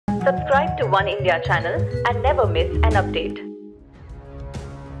Subscribe to Oneindia channel and never miss an update.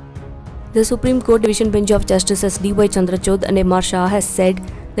 The Supreme Court Division Bench of Justices D.Y. Chandrachud and M.R. Shah has said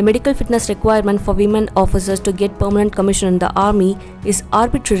the medical fitness requirement for women officers to get permanent commission in the army is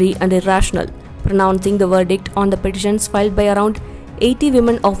arbitrary and irrational, pronouncing the verdict on the petitions filed by around 80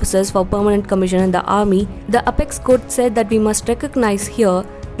 women officers for permanent commission in the army. The apex court said that we must recognize here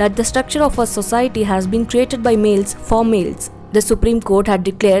that the structure of our society has been created by males for males. The Supreme Court had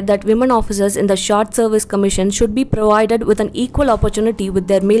declared that women officers in the Short Service Commission should be provided with an equal opportunity with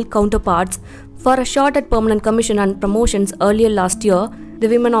their male counterparts for a shot at permanent commission and promotions. Earlier last year, the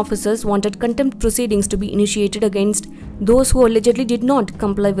women officers wanted contempt proceedings to be initiated against those who allegedly did not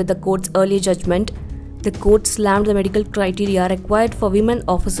comply with the court's earlier judgment. The court slammed the medical criteria required for women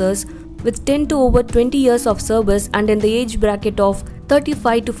officers with 10 to over 20 years of service and in the age bracket of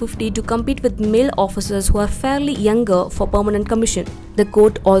 35 to 50 to compete with male officers who are fairly younger for permanent commission. The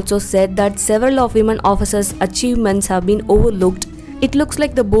court also said that several of women officers' achievements have been overlooked. It looks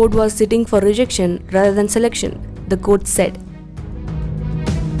like the board was sitting for rejection rather than selection, the court said.